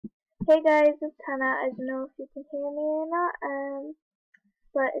Hey guys, it's Hannah. I don't know if you can hear me or not,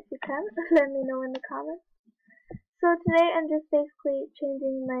 but if you can, let me know in the comments. So today I'm just basically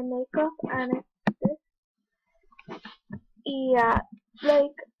changing my makeup, and it's this. Yeah,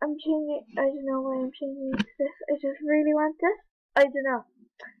 like I'm changing. I don't know why I'm changing this. I just really want this. I don't know.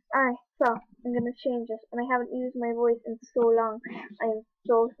 Alright, so I'm gonna change this, and I haven't used my voice in so long. I'm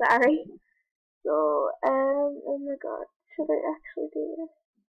so sorry. So oh my god, should I actually do this?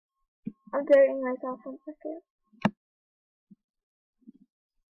 I'm doubting myself 1 second.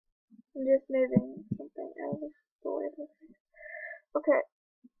 I'm just moving something out of the way. Okay,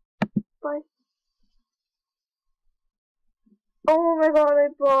 bye. Oh my god, I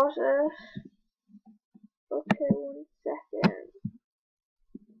bought it. Okay, 1 second.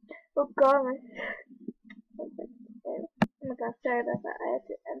 Oh god, oh my god, sorry about that. I had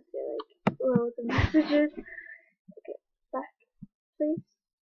to answer like loads of messages. Okay, back, please.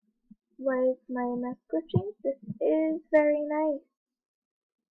 Why is my mess glitching? This is very nice.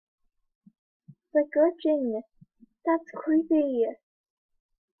 It's like glitching. That's creepy.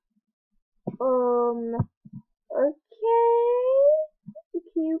 Okay.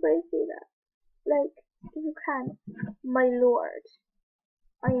 Can you guys see that? Like, if you can, my lord,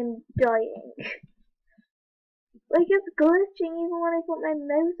 I am dying. Like, it's glitching even when I put my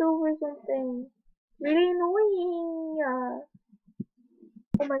mouse over something. Really annoying.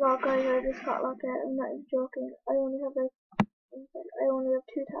 Oh my god, guys, I just got locked out. I'm not even joking. I only have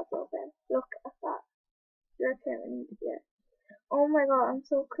 2 tabs open. Look at that. Your account, yeah. Oh my god, I'm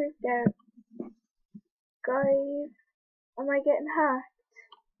so creeped out. Guys, am I getting hacked?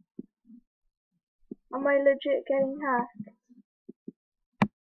 Am I legit getting hacked?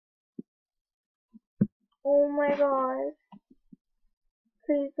 Oh my god.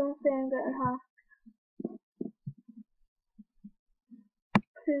 Please don't say I'm getting hacked.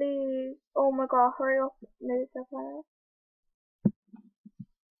 Please. Oh my god, hurry up. Maybe stop that.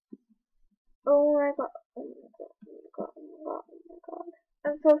 Oh my god. Oh my god. Oh my god. Oh my god. Oh my god.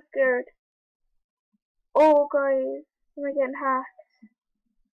 I'm so scared. Oh guys. Am I getting hacked?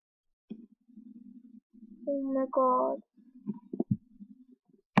 Oh my god.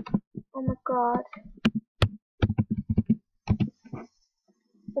 Oh my god.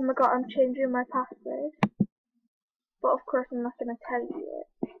 Oh my god, I'm changing my password. But of course I'm not gonna tell you it.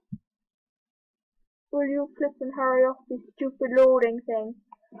 Will you flip and hurry up this stupid loading thing?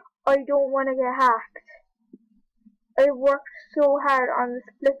 I don't wanna get hacked. I worked so hard on this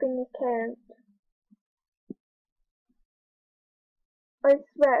flipping account. I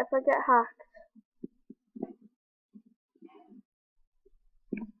swear if I get hacked.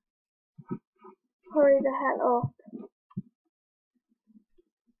 Hurry the hell up.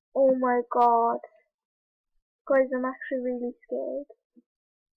 Oh my god. Guys, I'm actually really scared.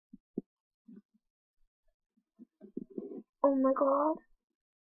 Oh my god.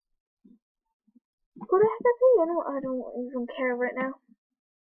 Who the heck is he? I don't even care right now.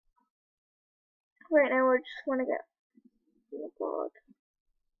 Right now I just wanna get... Oh my god.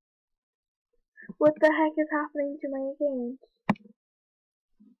 What the heck is happening to my account?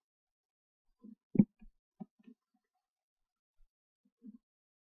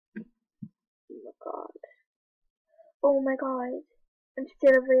 Oh my god. Oh my god. I'm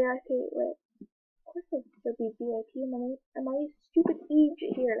still a VIP. Wait. Of course I'd still be VIP. Am I a stupid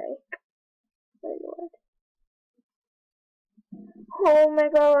idiot here, like? My lord. Oh my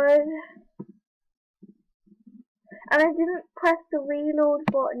god. And I didn't press the reload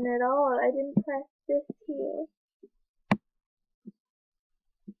button at all. I didn't press this here.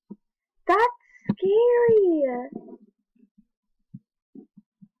 That's scary.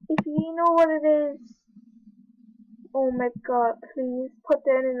 If you know what it is, oh my god, please put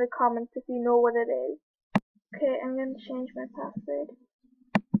down in the comments if you know what it is. Okay, I'm gonna change my password.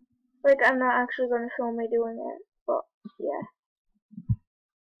 Like, I'm not actually gonna show me doing it, but yeah.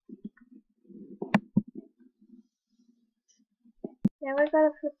 Now I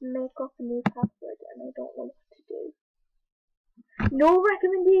gotta make up a new password, and I don't know what to do. No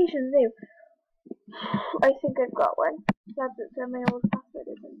recommendations, no. I think I've got one. That's it, so my old password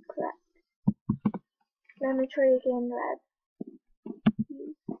isn't correct. Let me try again, lads.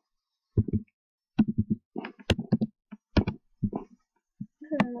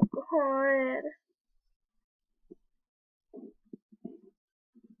 Oh my god.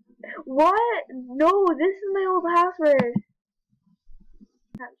 What? No, this is my old password.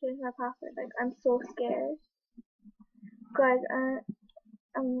 I can't change my password. Like, I'm so scared. Guys,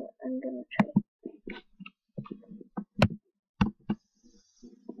 I'm gonna try.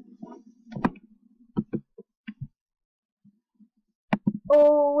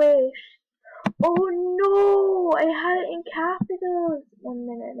 Oh wait. Oh no! I had it in capitals! 1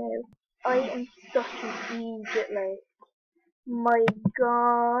 minute now. I am such an idiot, like. My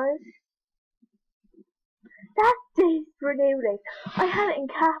god. That's desperate now, like. I had it in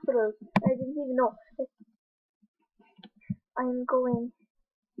capitals. I didn't even know. Like, I'm going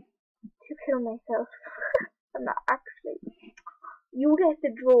to kill myself. I'm not actually. You get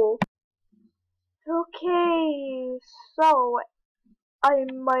the draw. Okay, so I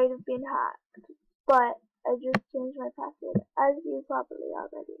might have been hacked, but I just changed my password, as you probably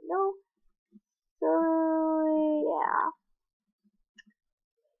already know. So yeah,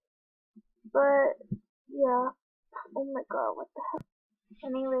 but yeah. Oh my god, what the hell?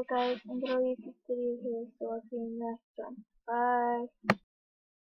 Anyway, guys, I'm gonna leave this video here, so I'll see you in the next one. Bye.